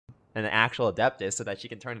an actual Adeptus so that she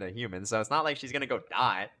can turn into a human. So it's not like she's gonna go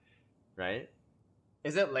die, right?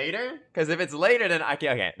 Is it later? Because if it's later, then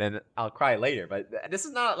okay, then I'll cry later. But this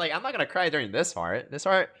is not like I'm not gonna cry during this part. This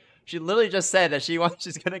part, she literally just said that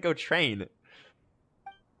she's gonna go train.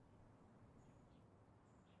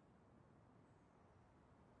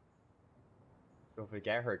 She'll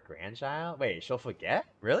forget her grandchild? Wait, she'll forget?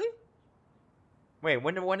 Really? Wait,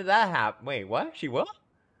 when did that happen? Wait, what? She will?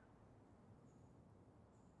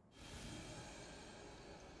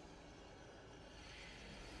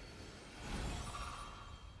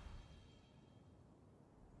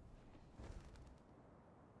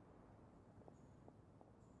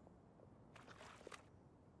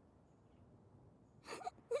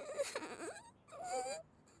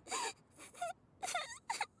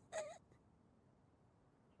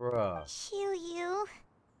 Bruh. Xianyun.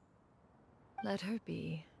 Let her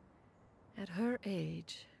be. At her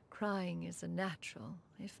age, crying is a natural,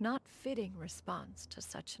 if not fitting, response to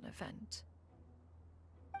such an event.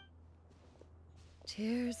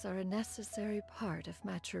 Tears are a necessary part of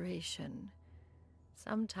maturation.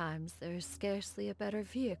 Sometimes there is scarcely a better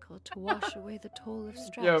vehicle to wash away the toll of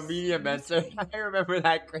stress. Yo, medium mentor. I remember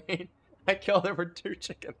that crane. I killed her for 2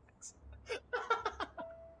 chicken legs.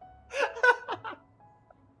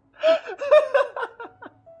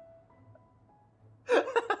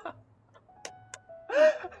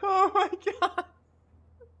 Oh my god.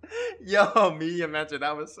 Yo, medium mentor,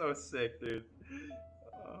 that was so sick, dude.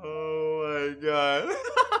 Oh my god.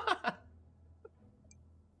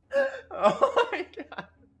 Oh my god.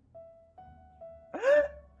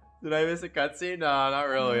 Did I miss a cutscene? No, not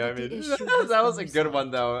really. I mean, that was a good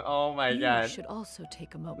one though. Oh my god. You should also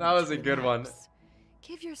take a moment. That was to a good one. relax.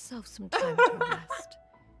 Give yourself some time to rest.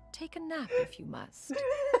 Take a nap if you must.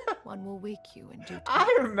 One will wake you in due time.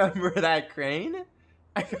 I remember that crane.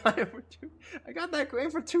 I got that crane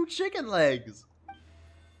for 2 chicken legs.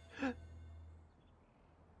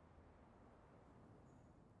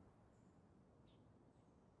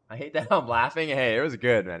 I hate that I'm laughing. Hey, it was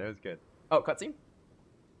good, man. It was good. Oh, cutscene?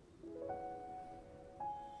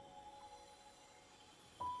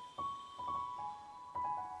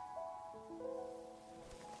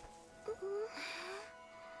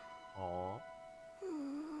 Aww.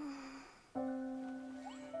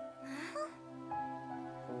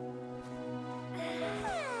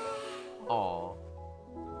 Aww.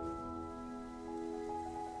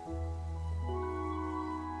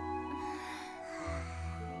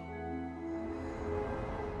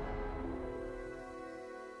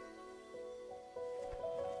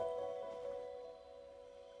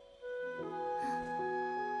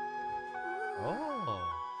 Oh.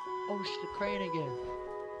 Oh, she's the crane again.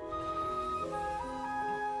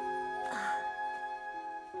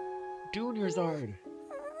 Junior Zard.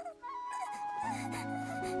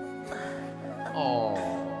 Oh.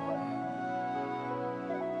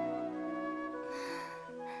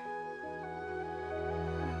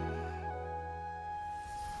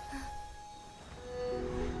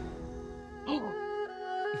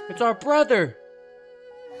 It's our brother.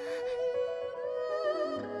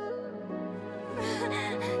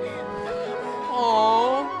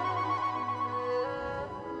 Aww.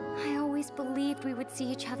 I always believed we would see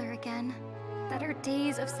each other again. That our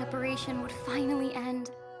days of separation would finally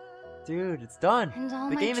end. Dude, it's done. And all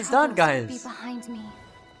The my game is done, troubles would be guys. behind me.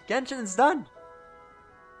 Genshin's done.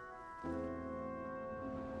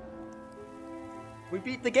 We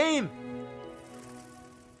beat the game.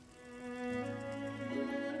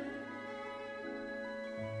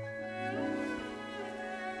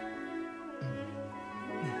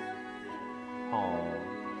 Oh.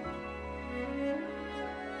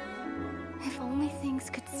 If only things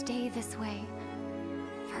could stay this way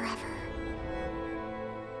forever.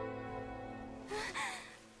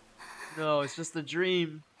 No, it's just a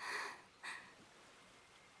dream.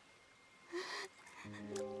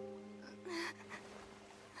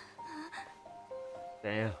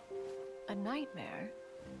 Damn. A nightmare?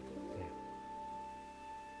 Damn.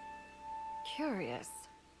 Curious.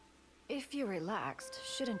 If you're relaxed,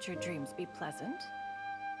 shouldn't your dreams be pleasant?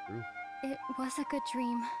 True. It was a good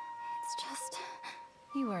dream. It's just...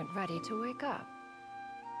 You weren't ready to wake up.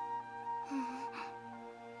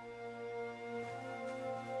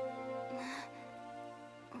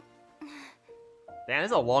 Damn,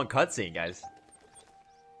 this is a long cutscene, guys.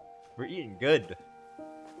 We're eating good.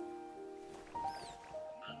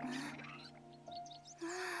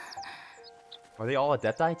 Are they all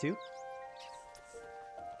Adepti too?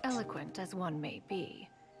 Eloquent as one may be,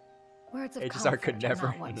 words of HSR comfort could are never.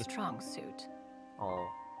 not one's strong suit. Oh.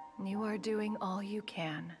 You are doing all you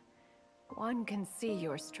can. One can see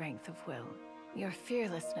your strength of will. your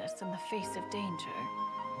fearlessness in the face of danger.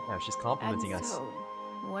 Yeah, she's complimenting And us. so,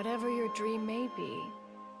 whatever your dream may be,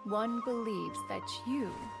 one believes that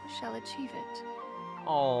you shall achieve it.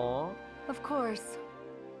 Aww. Of course,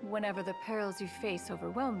 whenever the perils you face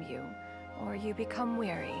overwhelm you, or you become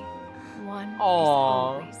weary, one is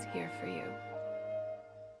always here for you.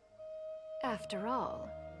 After all,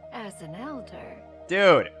 as an elder,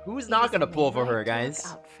 Dude, who's it not is gonna only pull for her, right to look guys?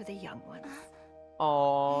 out for the young ones.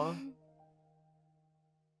 Aww.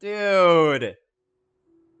 Dude.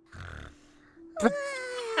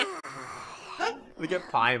 Look at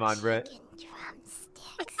Paimon, bro.